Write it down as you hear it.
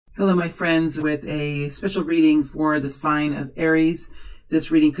Hello, my friends, with a special reading for the sign of Aries. This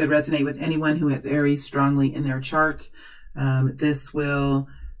reading could resonate with anyone who has Aries strongly in their chart. My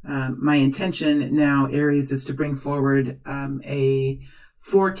intention now, Aries, is to bring forward a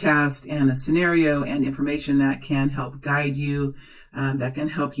forecast and a scenario and information that can help guide you, that can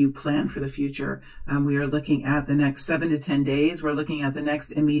help you plan for the future. We are looking at the next 7 to 10 days. We're looking at the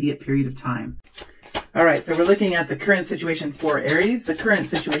next immediate period of time. All right, so we're looking at the current situation for Aries. The current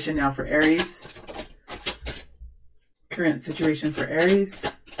situation now for Aries. Current situation for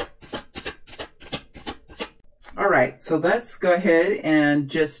Aries. All right, so let's go ahead and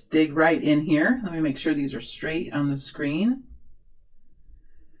just dig right in here. Let me make sure these are straight on the screen.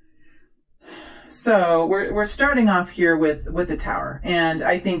 So we're starting off here with the Tower. And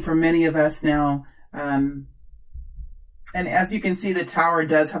I think for many of us now, and as you can see, the Tower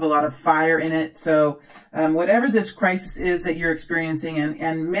does have a lot of fire in it. So whatever this crisis is that you're experiencing,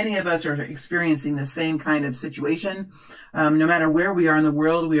 and many of us are experiencing the same kind of situation, no matter where we are in the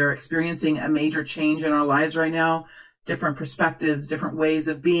world, we are experiencing a major change in our lives right now. Different perspectives, different ways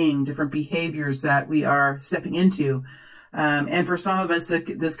of being, different behaviors that we are stepping into. And for some of us,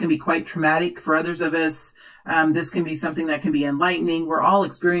 this can be quite traumatic. For others of us, this can be something that can be enlightening. We're all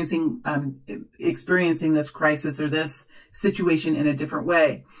experiencing this crisis or this situation in a different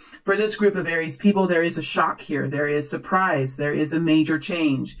way. For this group of Aries people, there is a shock here. There is surprise. There is a major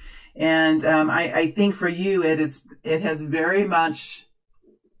change. And I think for you, it has very much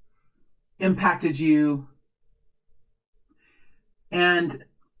impacted you. And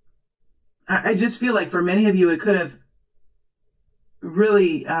I just feel like for many of you, it could have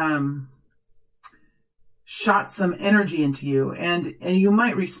really shot some energy into you, and you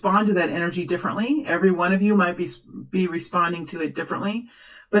might respond to that energy differently. Every one of you might be responding to it differently,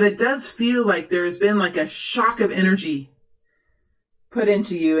 but it does feel like there has been like a shock of energy put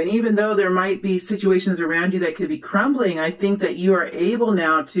into you. And even though there might be situations around you that could be crumbling, I think that you are able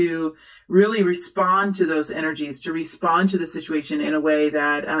now to really respond to those energies, to respond to the situation in a way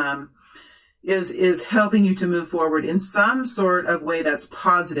that is helping you to move forward in some sort of way that's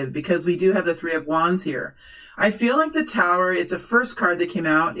positive, because we do have the Three of Wands here. I feel like the Tower, it's a first card that came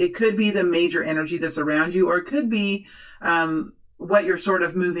out. It could be the major energy that's around you, or it could be what you're sort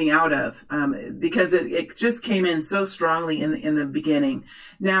of moving out of, because it just came in so strongly in the beginning.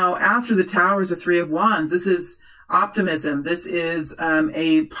 Now, after the Tower is a Three of Wands. This is optimism. This is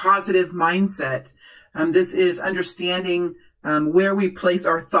a positive mindset. This is understanding where we place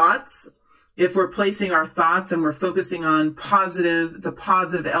our thoughts. If we're placing our thoughts and we're focusing on the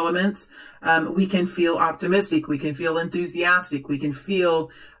positive elements, we can feel optimistic. We can feel enthusiastic. We can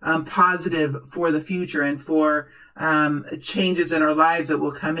feel positive for the future and for changes in our lives that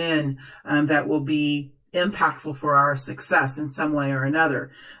will come in that will be impactful for our success in some way or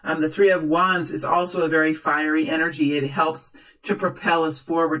another. The Three of Wands is also a very fiery energy. It helps to propel us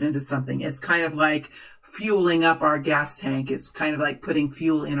forward into something. It's kind of like fueling up our gas tank. It's kind of like putting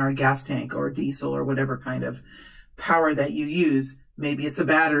fuel in our gas tank or diesel or whatever kind of power that you use. Maybe it's a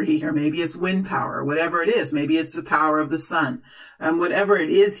battery, or maybe it's wind power, whatever it is. Maybe it's the power of the sun. Whatever it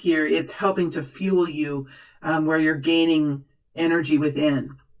is here, it's helping to fuel you where you're gaining energy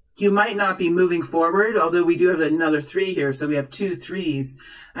within. You might not be moving forward, although we do have another 3 here, so we have 2 3s.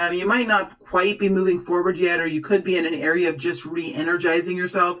 You might not quite be moving forward yet, or you could be in an area of just re-energizing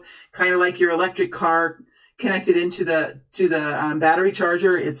yourself, kind of like your electric car connected into the battery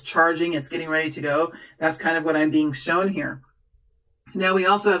charger. It's charging, it's getting ready to go. That's kind of what I'm being shown here. Now, we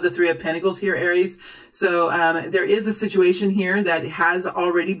also have the Three of Pentacles here, Aries. So there is a situation here that has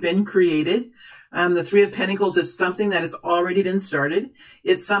already been created. The Three of Pentacles is something that has already been started.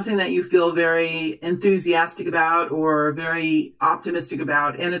 It's something that you feel very enthusiastic about or very optimistic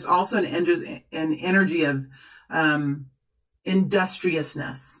about. And it's also an energy of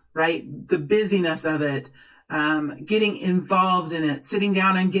industriousness, right? The busyness of it, getting involved in it, sitting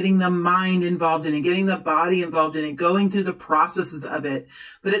down and getting the mind involved in it, getting the body involved in it, going through the processes of it.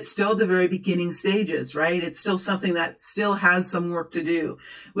 But it's still the very beginning stages, right? It's still something that still has some work to do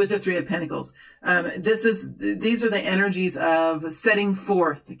with the Three of Pentacles. These are the energies of setting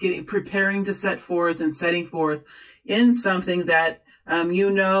forth, preparing to set forth and setting forth in something that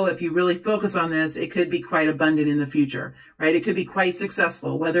if you really focus on this, it could be quite abundant in the future, right? It could be quite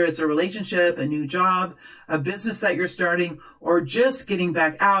successful, whether it's a relationship, a new job, a business that you're starting, or just getting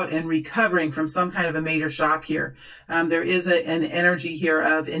back out and recovering from some kind of a major shock here. There is an energy here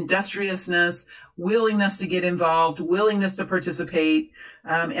of industriousness, willingness to get involved, willingness to participate,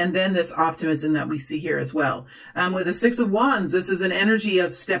 and then this optimism that we see here as well. With the Six of Wands, this is an energy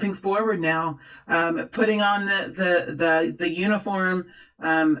of stepping forward now, putting on the uniform,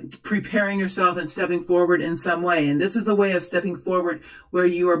 preparing yourself and stepping forward in some way. And this is a way of stepping forward where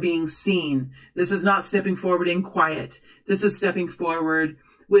you are being seen. This is not stepping forward in quiet. This is stepping forward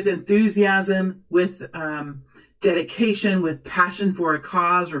with enthusiasm, with dedication, with passion for a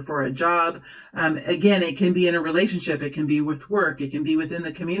cause or for a job. Again, it can be in a relationship. It can be with work. It can be within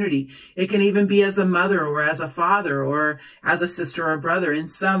the community. It can even be as a mother or as a father or as a sister or brother. In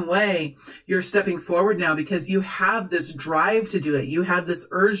some way, you're stepping forward now because you have this drive to do it. You have this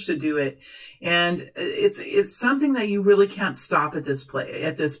urge to do it. And it's something that you really can't stop at this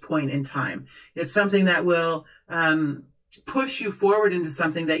point in time. It's something that will, push you forward into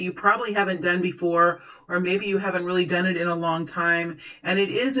something that you probably haven't done before, or maybe you haven't really done it in a long time. And it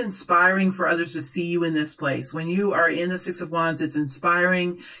is inspiring for others to see you in this place. When you are in the Six of Wands, it's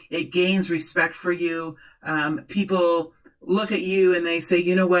inspiring. It gains respect for you. People look at you and they say,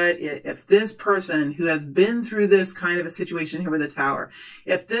 you know what, if this person who has been through this kind of a situation here with the Tower,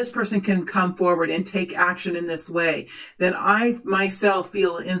 if this person can come forward and take action in this way, then I myself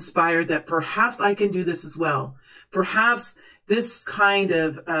feel inspired that perhaps I can do this as well. Perhaps this kind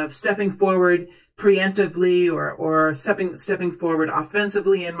of stepping forward preemptively or stepping forward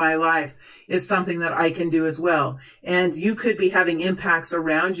offensively in my life is something that I can do as well. And you could be having impacts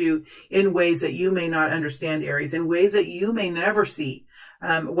around you in ways that you may not understand, Aries, in ways that you may never see.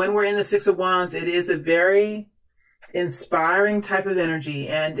 When we're in the Six of Wands, it is a very inspiring type of energy,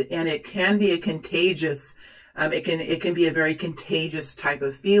 and it can be a contagious, it can be a very contagious type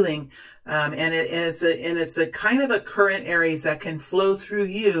of feeling. And it's a kind of a current, Aries, that can flow through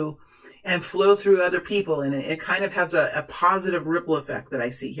you and flow through other people. And it kind of has a positive ripple effect that I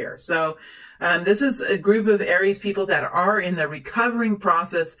see here. So this is a group of Aries people that are in the recovering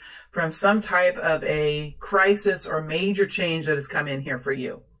process from some type of a crisis or major change that has come in here for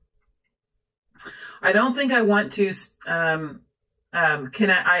you. I don't think I want to, I'm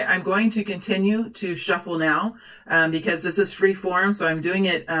going to continue to shuffle now, because this is free form. So I'm doing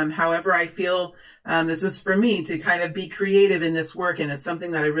it, however I feel. This is for me to kind of be creative in this work, and it's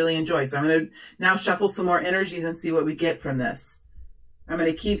something that I really enjoy. So I'm going to now shuffle some more energies and see what we get from this. I'm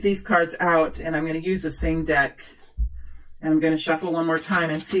going to keep these cards out, and I'm going to use the same deck. And I'm going to shuffle one more time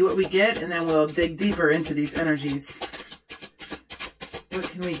and see what we get, and then we'll dig deeper into these energies. What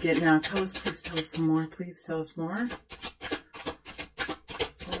can we get now? Please tell us some more. Please tell us more.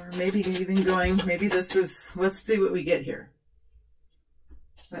 Or maybe even going, maybe this is, let's see what we get here.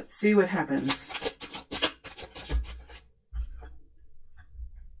 Let's see what happens.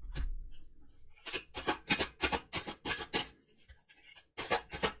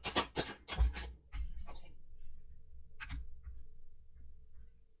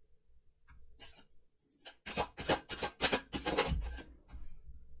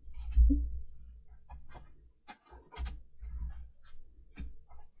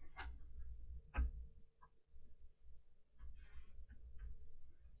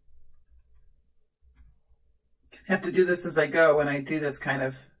 I have to do this as I go when I do this kind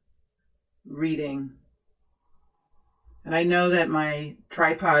of reading. And I know that my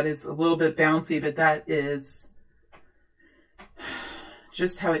tripod is a little bit bouncy, but that is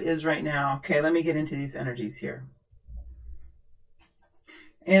just how it is right now. Okay, let me get into these energies here.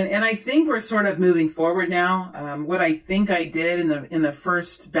 And I think we're sort of moving forward now. What I think I did in the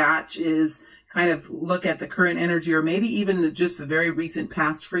first batch is kind of look at the current energy, or maybe even just the very recent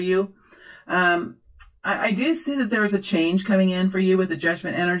past for you. I do see that there is a change coming in for you with the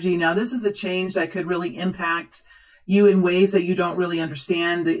Judgment energy. Now, this is a change that could really impact you in ways that you don't really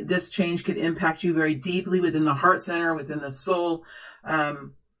understand. This change could impact you very deeply within the heart center, within the soul.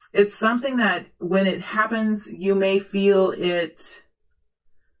 It's something that when it happens, you may feel it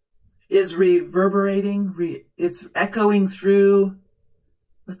is reverberating. It's echoing through.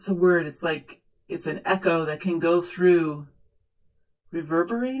 What's the word? It's like it's an echo that can go through.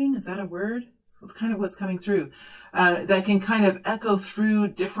 Reverberating? Is that a word? It's kind of what's coming through. That can kind of echo through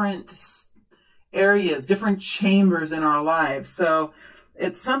different areas, different chambers in our lives. So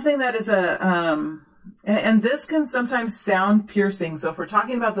it's something that is and this can sometimes sound piercing. So if we're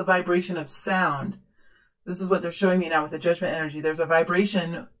talking about the vibration of sound, this is what they're showing me now with the Judgment energy. There's a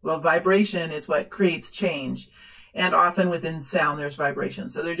vibration. Well, vibration is what creates change. And often within sound, there's vibration.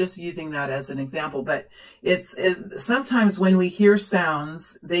 So they're just using that as an example. But sometimes when we hear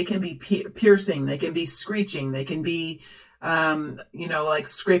sounds, they can be piercing. They can be screeching. They can be, like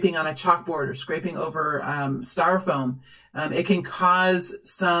scraping on a chalkboard or scraping over styrofoam. It can cause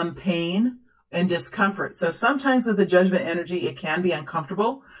some pain and discomfort. So sometimes with the Judgment energy, it can be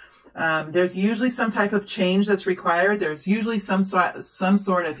uncomfortable. There's usually some type of change that's required. There's usually some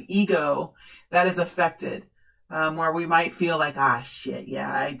sort of ego that is affected. where we might feel like, ah, shit,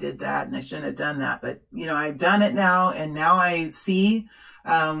 yeah, I did that and I shouldn't have done that. But, you know, I've done it now, and now I see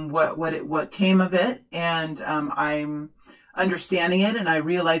what came of it, and I'm understanding it, and I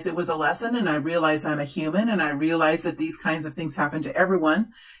realize it was a lesson, and I realize I'm a human, and I realize that these kinds of things happen to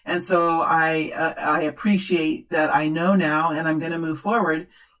everyone. And so I appreciate that I know now, and I'm going to move forward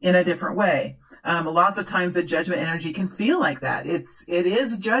in a different way. Lots of times the judgment energy can feel like that. It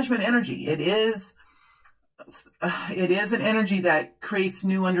is judgment energy. It is an energy that creates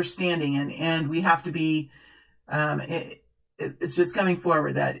new understanding, and we have to be, it's just coming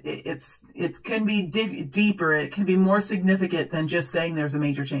forward that it can be deeper. It can be more significant than just saying there's a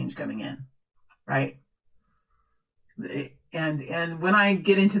major change coming in, right? And when I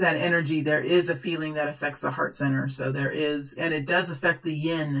get into that energy, there is a feeling that affects the heart center. So there is, and it does affect the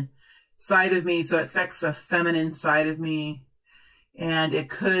yin side of me. So it affects the feminine side of me. And it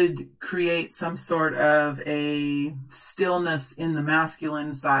could create some sort of a stillness in the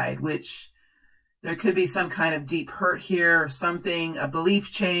masculine side, which there could be some kind of deep hurt here, or something, a belief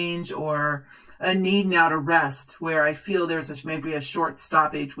change, or a need now to rest, where I feel there's maybe a short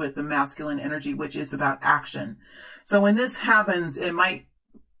stoppage with the masculine energy, which is about action. So when this happens, it might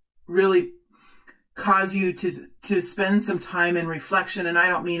really cause you to spend some time in reflection. And I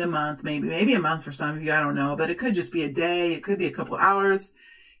don't mean a month, maybe a month for some of you, I don't know, but it could just be a day. It could be a couple of hours.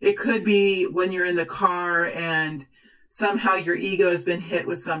 It could be when you're in the car and somehow your ego has been hit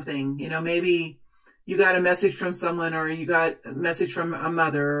with something. You know, maybe you got a message from someone, or you got a message from a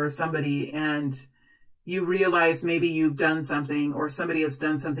mother or somebody, and you realize maybe you've done something, or somebody has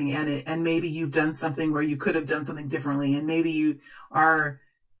done something, and maybe you've done something where you could have done something differently. And maybe you are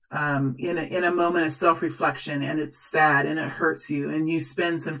in a moment of self-reflection, and it's sad and it hurts you, and you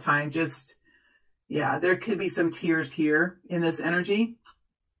spend some time just, yeah, there could be some tears here in this energy,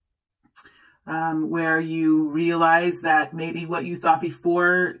 where you realize that maybe what you thought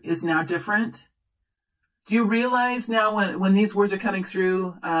before is now different. Do you realize now when these words are coming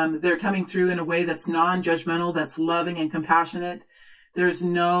through, they're coming through in a way that's non-judgmental, that's loving and compassionate. There's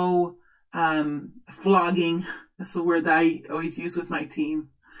no flogging. That's the word that I always use with my team.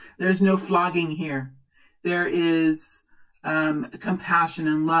 There's no flogging here. There is compassion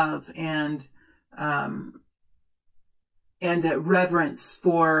and love, and reverence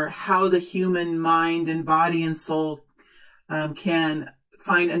for how the human mind and body and soul can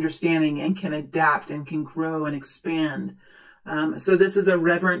find understanding and can adapt and can grow and expand. So this is a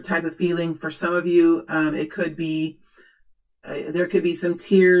reverent type of feeling for some of you. It could be, there could be some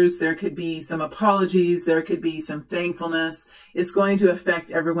tears, there could be some apologies, there could be some thankfulness. It's going to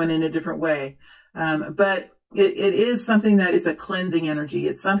affect everyone in a different way. But it is something that is a cleansing energy.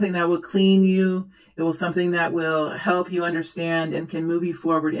 It's something that will clean you. It will something that will help you understand and can move you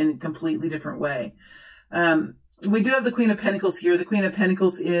forward in a completely different way. We do have the Queen of Pentacles here. The Queen of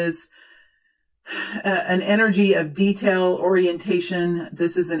Pentacles is an energy of detail, orientation.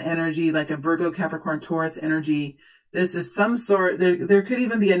 This is an energy like a Virgo, Capricorn, Taurus energy. This is some sort, there could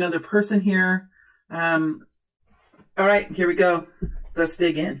even be another person here. All right, here we go. Let's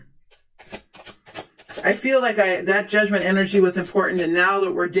dig in. I feel like that judgment energy was important, and now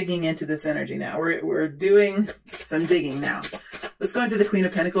that we're digging into this energy now, we're doing some digging now. Let's go into the Queen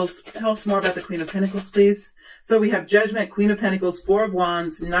of Pentacles. Tell us more about the Queen of Pentacles, please. So we have Judgment, Queen of Pentacles, Four of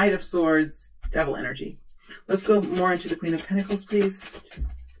Wands, Knight of Swords, Devil energy. Let's go more into the Queen of Pentacles, please.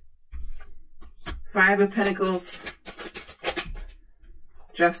 Five of Pentacles,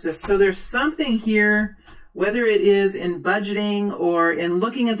 Justice. So there's something here, whether it is in budgeting or in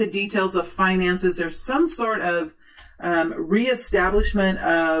looking at the details of finances, there's some sort of reestablishment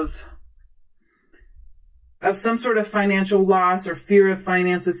of some sort of financial loss or fear of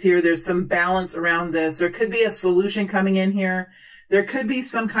finances here. There's some balance around this. There could be a solution coming in here. There could be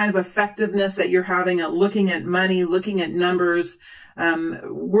some kind of effectiveness that you're having at looking at money, looking at numbers,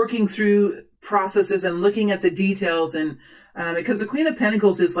 working through processes and looking at the details. And because the Queen of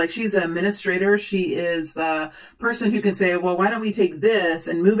Pentacles is like, she's an administrator. She is the person who can say, well, why don't we take this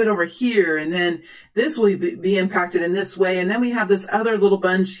and move it over here? And then this will be impacted in this way. And then we have this other little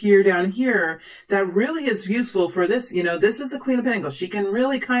bunch here down here that really is useful for this. You know, this is the Queen of Pentacles. She can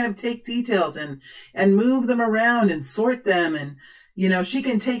really kind of take details and move them around and sort them. And, you know, she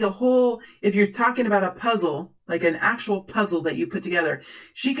can take a whole, if you're talking about a puzzle, like an actual puzzle that you put together,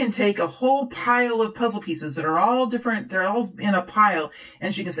 she can take a whole pile of puzzle pieces that are all different. They're all in a pile.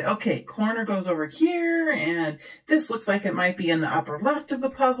 And she can say, okay, corner goes over here. And this looks like it might be in the upper left of the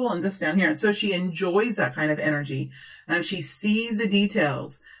puzzle and this down here. And so she enjoys that kind of energy. She sees the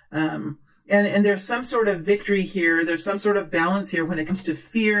details. And there's some sort of victory here. There's some sort of balance here when it comes to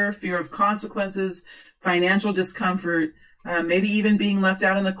fear of consequences, financial discomfort, maybe even being left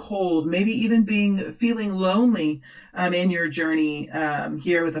out in the cold, maybe even feeling lonely in your journey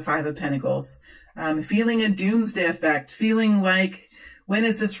here with the Five of Pentacles, feeling a doomsday effect, feeling like, when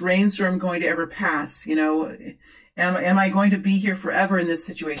is this rainstorm going to ever pass? You know, am I going to be here forever in this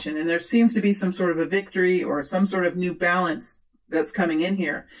situation? And there seems to be some sort of a victory or some sort of new balance that's coming in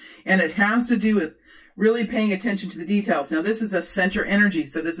here. And it has to do with really paying attention to the details. Now, this is a center energy,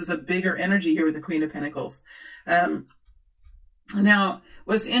 so this is a bigger energy here with the Queen of Pentacles. Now,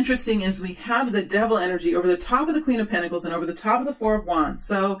 what's interesting is we have the Devil energy over the top of the Queen of Pentacles and over the top of the Four of Wands.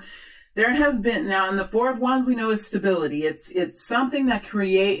 So there has been, now in the Four of Wands, we know is stability. It's something that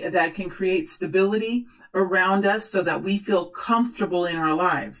can create stability around us so that we feel comfortable in our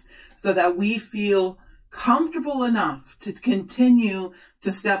lives, so that we feel comfortable enough to continue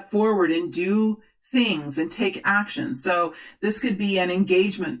to step forward and do things and take action. So this could be an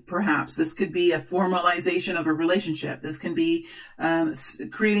engagement, perhaps. This could be a formalization of a relationship. This can be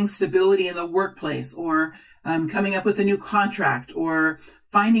creating stability in the workplace, or coming up with a new contract, or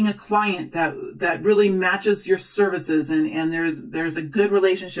finding a client that really matches your services, and there's a good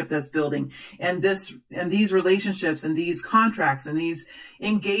relationship that's building. And these relationships and these contracts and these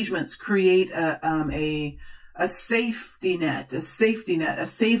engagements create a safety net, a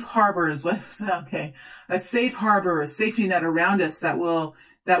safe harbor is what, okay, a safe harbor, a safety net around us that will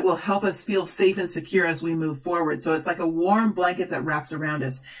help us feel safe and secure as we move forward. So it's like a warm blanket that wraps around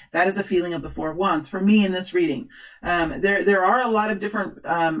us. That is a feeling of the Four of Wands for me in this reading. There are a lot of different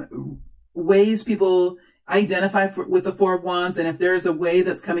ways people identify with the Four of Wands, and if there is a way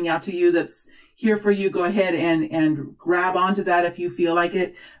that's coming out to you that's here for you, go ahead and grab onto that if you feel like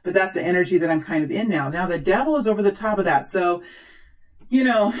it. But that's the energy that I'm kind of in now. Now the Devil is over the top of that. So, you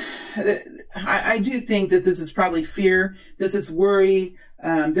know, I do think that this is probably fear. This is worry.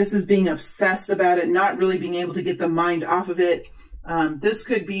 This is being obsessed about it, not really being able to get the mind off of it. This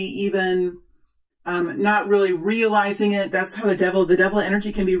could be even not really realizing it. That's how the devil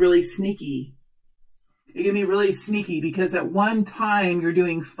energy can be really sneaky. It can be really sneaky because at one time you're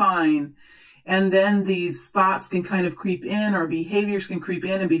doing fine, and then these thoughts can kind of creep in, or behaviors can creep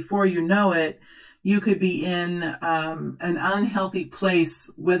in, and before you know it, you could be in an unhealthy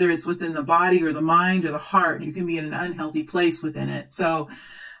place, whether it's within the body or the mind or the heart. You can be in an unhealthy place within it. So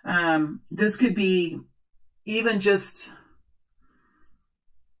this could be even just,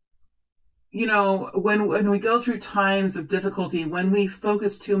 you know, when we go through times of difficulty, when we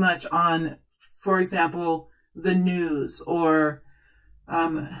focus too much on, for example, the news, or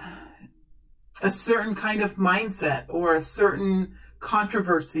a certain kind of mindset, or a certain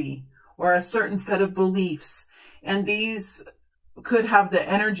controversy, or a certain set of beliefs. And these could have the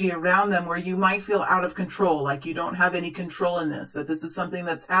energy around them where you might feel out of control, like you don't have any control in this, that this is something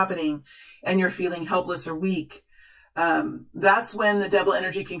that's happening and you're feeling helpless or weak. That's when the Devil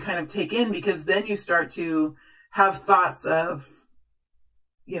energy can kind of take in, because then you start to have thoughts of,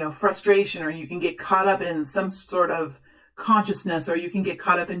 you know, frustration, or you can get caught up in some sort of consciousness, or you can get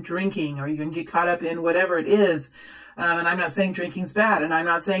caught up in drinking, or you can get caught up in whatever it is. And I'm not saying drinking's bad, and I'm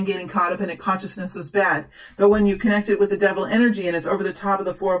not saying getting caught up in a consciousness is bad. But when you connect it with the Devil energy and it's over the top of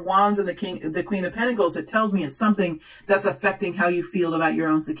the Four of Wands and the Queen of Pentacles, it tells me it's something that's affecting how you feel about your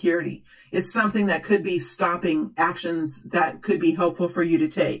own security. It's something that could be stopping actions that could be helpful for you to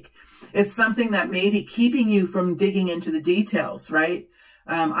take. It's something that may be keeping you from digging into the details, right?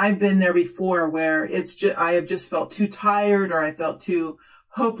 I've been there before where I have just felt too tired, or I felt too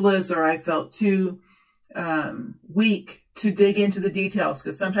hopeless, or I felt too weak to dig into the details.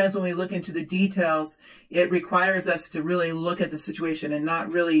 Because sometimes when we look into the details, it requires us to really look at the situation and not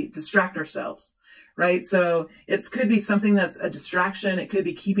really distract ourselves, right? So it could be something that's a distraction. It could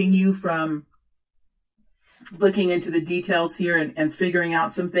be keeping you from looking into the details here and figuring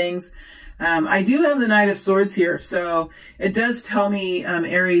out some things. I do have the Knight of Swords here, so it does tell me,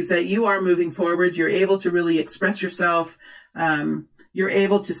 Aries, that you are moving forward. You're able to really express yourself. You're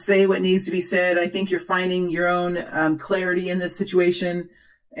able to say what needs to be said. I think you're finding your own clarity in this situation,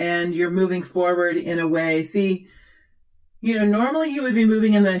 and you're moving forward in a way. See, you know, normally you would be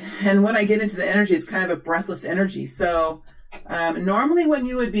moving and when I get into the energy, it's kind of a breathless energy. So normally when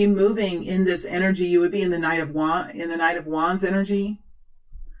you would be moving in this energy, you would be in the Knight of Wands energy.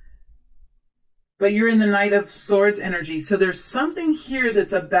 But you're in the Knight of Swords energy. So there's something here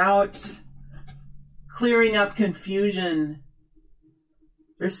that's about clearing up confusion.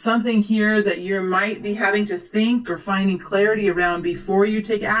 There's something here that you might be having to think or finding clarity around before you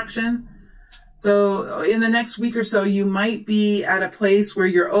take action. So in the next week or so, you might be at a place where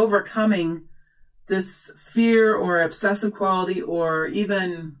you're overcoming this fear or obsessive quality, or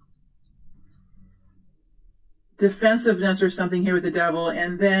even defensiveness or something here with the Devil.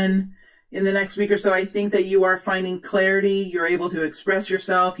 And then in the next week or so, I think that you are finding clarity. You're able to express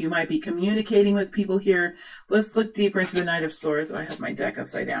yourself. You might be communicating with people here. Let's look deeper into the Knight of Swords. Oh, I have my deck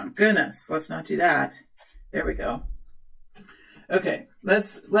upside down. Goodness, let's not do that. There we go. Okay,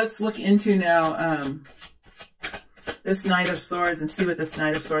 let's look into now this Knight of Swords and see what this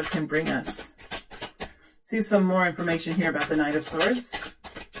Knight of Swords can bring us. See some more information here about the Knight of Swords.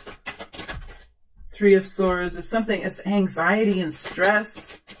 Three of Swords. There's something, it's anxiety and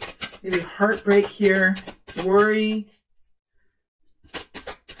stress. Maybe heartbreak here, worry.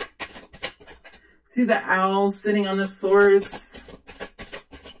 See the owls sitting on the swords?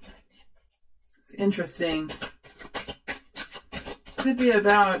 It's interesting. Could be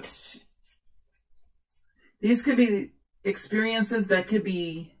about, these could be experiences that could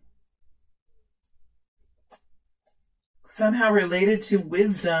be somehow related to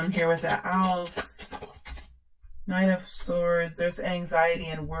wisdom here with the owls. Nine of Swords, there's anxiety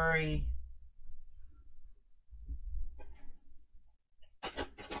and worry.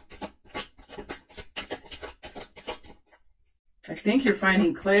 I think you're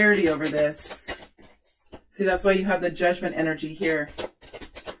finding clarity over this. See, that's why you have the Judgment energy here.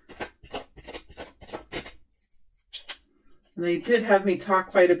 And they did have me talk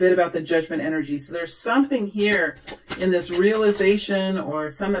quite a bit about the Judgment energy. So there's something here in this realization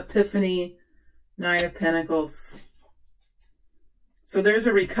or some epiphany. Nine of Pentacles. So there's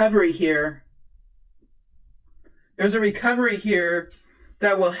a recovery here. There's a recovery here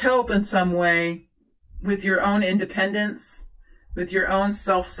that will help in some way with your own independence, with your own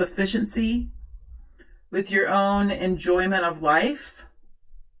self-sufficiency, with your own enjoyment of life.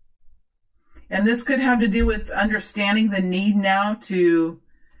 And this could have to do with understanding the need now to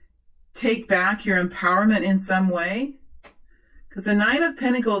take back your empowerment in some way. Because the Nine of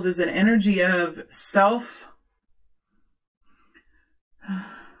Pentacles is an energy of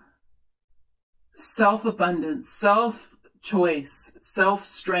self-abundance, self-choice,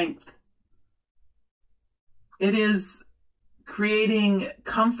 self-strength. It is creating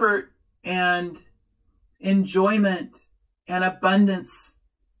comfort and enjoyment and abundance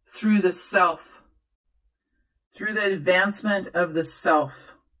through the self, through the advancement of the self.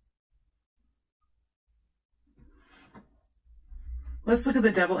 Let's look at the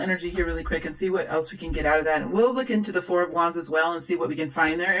Devil energy here really quick and see what else we can get out of that. And we'll look into the Four of Wands as well and see what we can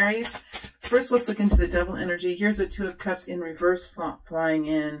find there, Aries. First, let's look into the Devil energy. Here's the Two of Cups in reverse flying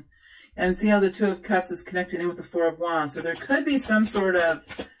in. And see how the Two of Cups is connected in with the Four of Wands. So there could be some sort of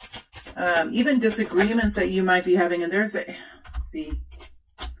even disagreements that you might be having. And there's a... See.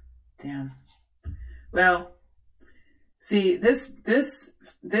 Damn. Well... See, this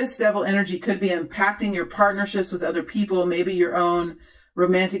Devil energy could be impacting your partnerships with other people, maybe your own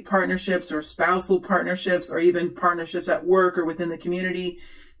romantic partnerships or spousal partnerships or even partnerships at work or within the community.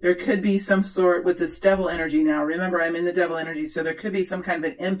 There could be some sort with this Devil energy now. Remember, I'm in the Devil energy, so there could be some kind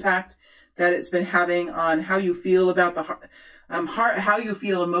of an impact that it's been having on how you feel about the how you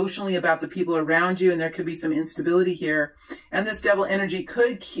feel emotionally about the people around you, and there could be some instability here. And this Devil energy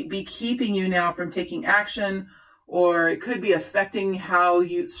could be keeping you now from taking action, or it could be affecting how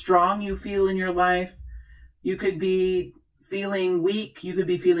strong you feel in your life. You could be feeling weak. You could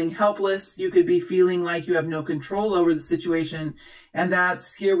be feeling helpless. You could be feeling like you have no control over the situation. And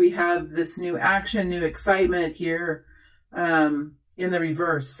that's, here we have this new action, new excitement here in the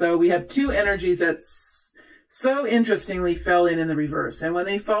reverse. So we have two energies that so interestingly fell in the reverse. And when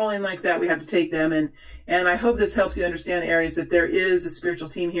they fall in like that, we have to take them. And I hope this helps you understand, Aries, that there is a spiritual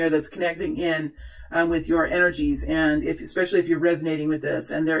team here that's connecting in with your energies, and especially if you're resonating with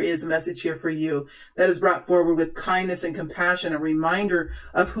this, and there is a message here for you that is brought forward with kindness and compassion, a reminder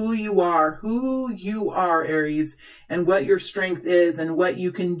of who you are, Aries, and what your strength is, and what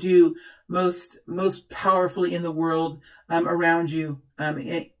you can do most powerfully in the world around you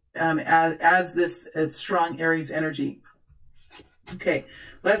as this strong Aries energy. Okay,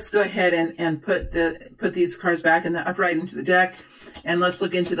 let's go ahead and put these cards back in the upright into the deck. And let's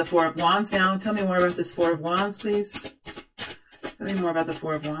look into the Four of Wands now. Tell me more about this Four of Wands, please. Tell me more about the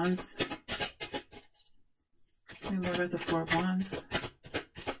Four of Wands. Tell me more about the Four of Wands.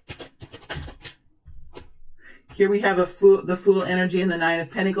 Here we have the Fool energy and the Nine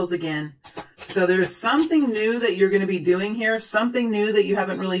of Pentacles again. So there's something new that you're going to be doing here. Something new that you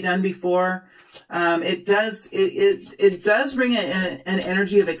haven't really done before. It does bring an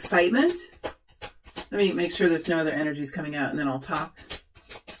energy of excitement. Let me make sure there's no other energies coming out, and then I'll talk.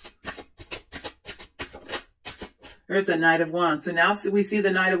 There's the Knight of Wands. So now we see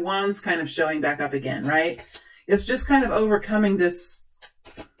the Knight of Wands kind of showing back up again, right? It's just kind of overcoming this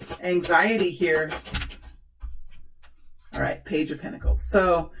anxiety here. Page of Pentacles.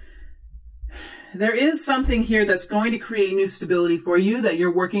 So there is something here that's going to create new stability for you, that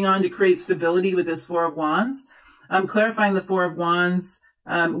you're working on to create stability with this Four of Wands. Clarifying the Four of Wands,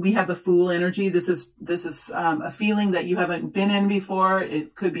 we have the Fool energy. This is a feeling that you haven't been in before.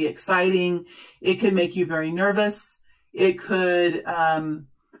 It could be exciting. It could make you very nervous. It could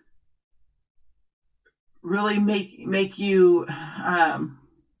really make you,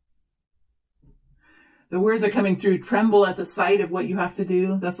 the words are coming through, tremble at the sight of what you have to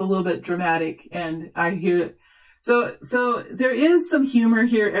do. That's a little bit dramatic, and I hear it. So there is some humor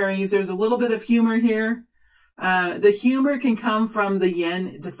here, Aries. There's a little bit of humor here. The humor can come from the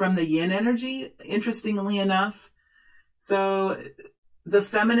yin energy, interestingly enough. So the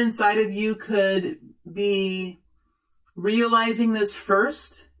feminine side of you could be realizing this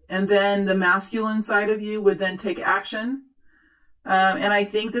first, and then the masculine side of you would then take action. And I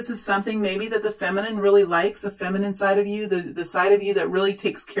think this is something maybe that the feminine really likes, the feminine side of you, the side of you that really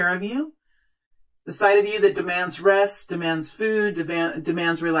takes care of you, the side of you that demands rest, demands food,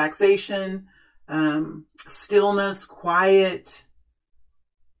 demands relaxation, stillness, quiet,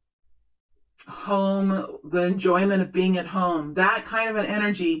 home, the enjoyment of being at home. That kind of an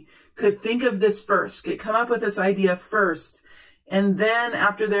energy could think of this first, could come up with this idea first. And then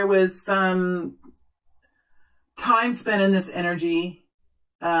after there was some time spent in this energy,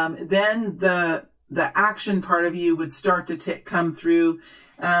 then the action part of you would start to come through.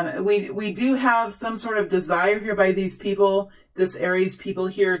 We do have some sort of desire here by these people, this Aries people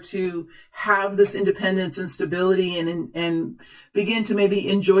here, to have this independence and stability and begin to maybe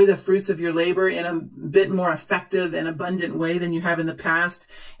enjoy the fruits of your labor in a bit more effective and abundant way than you have in the past.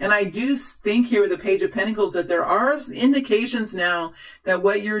 And I do think here with the Page of Pentacles that there are indications now that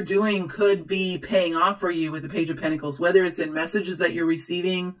what you're doing could be paying off for you with the Page of Pentacles, whether it's in messages that you're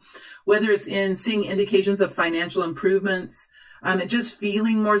receiving, whether it's in seeing indications of financial improvements, just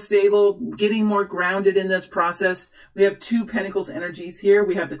feeling more stable, getting more grounded in this process. We have two Pentacles energies here.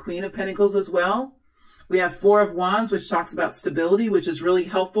 We have the Queen of Pentacles as well. We have Four of Wands, which talks about stability, which is really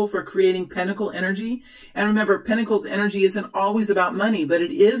helpful for creating Pentacle energy. And remember, Pentacles energy isn't always about money, but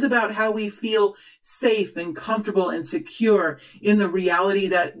it is about how we feel safe and comfortable and secure in the reality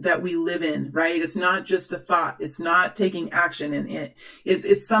that we live in, right? It's not just a thought. It's not taking action in it.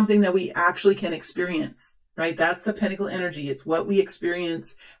 It's something that we actually can experience. Right? That's the Pentacle energy. It's what we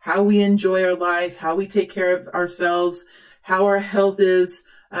experience, how we enjoy our life, how we take care of ourselves, how our health is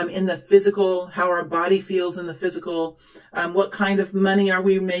in the physical, how our body feels in the physical, what kind of money are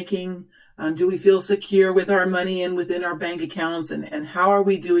we making, do we feel secure with our money and within our bank accounts, and how are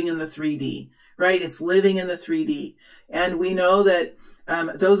we doing in the 3D, right? It's living in the 3D. And we know that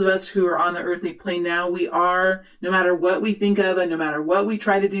those of us who are on the earthly plane now, we are, no matter what we think of and no matter what we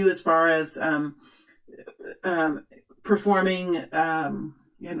try to do as far as performing,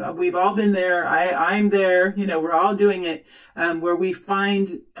 you know, we've all been there. I'm there, you know, we're all doing it, where we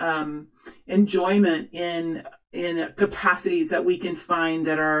find enjoyment in capacities that we can find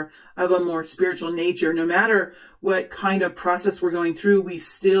that are of a more spiritual nature. No matter what kind of process we're going through, we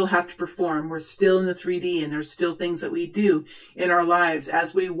still have to perform. We're still in the 3D, and there's still things that we do in our lives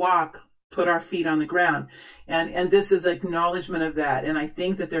as we walk, put our feet on the ground. And this is acknowledgement of that. And I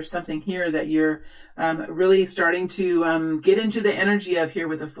think that there's something here that you're really starting to get into the energy of here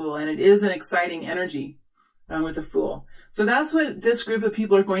with the Fool. And it is an exciting energy with the Fool. So that's what this group of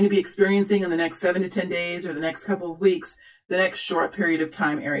people are going to be experiencing in the next 7 to 10 days or the next couple of weeks, the next short period of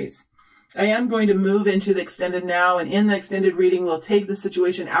time, Aries. I am going to move into the extended now. And in the extended reading, we'll take the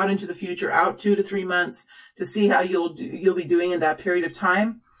situation out into the future, out 2 to 3 months, to see how you'll be doing in that period of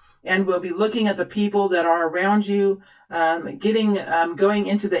time. And we'll be looking at the people that are around you, going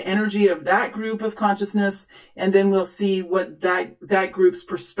into the energy of that group of consciousness. And then we'll see what that group's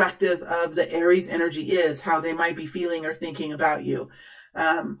perspective of the Aries energy is, how they might be feeling or thinking about you.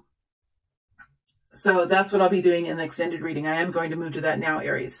 So that's what I'll be doing in the extended reading. I am going to move to that now,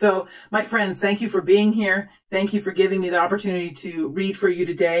 Aries. So my friends, thank you for being here. Thank you for giving me the opportunity to read for you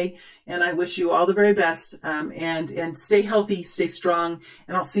today. And I wish you all the very best, and stay healthy, stay strong.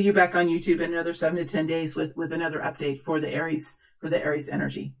 And I'll see you back on YouTube in another 7 to 10 days with another update for the Aries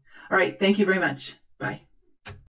energy. All right. Thank you very much. Bye.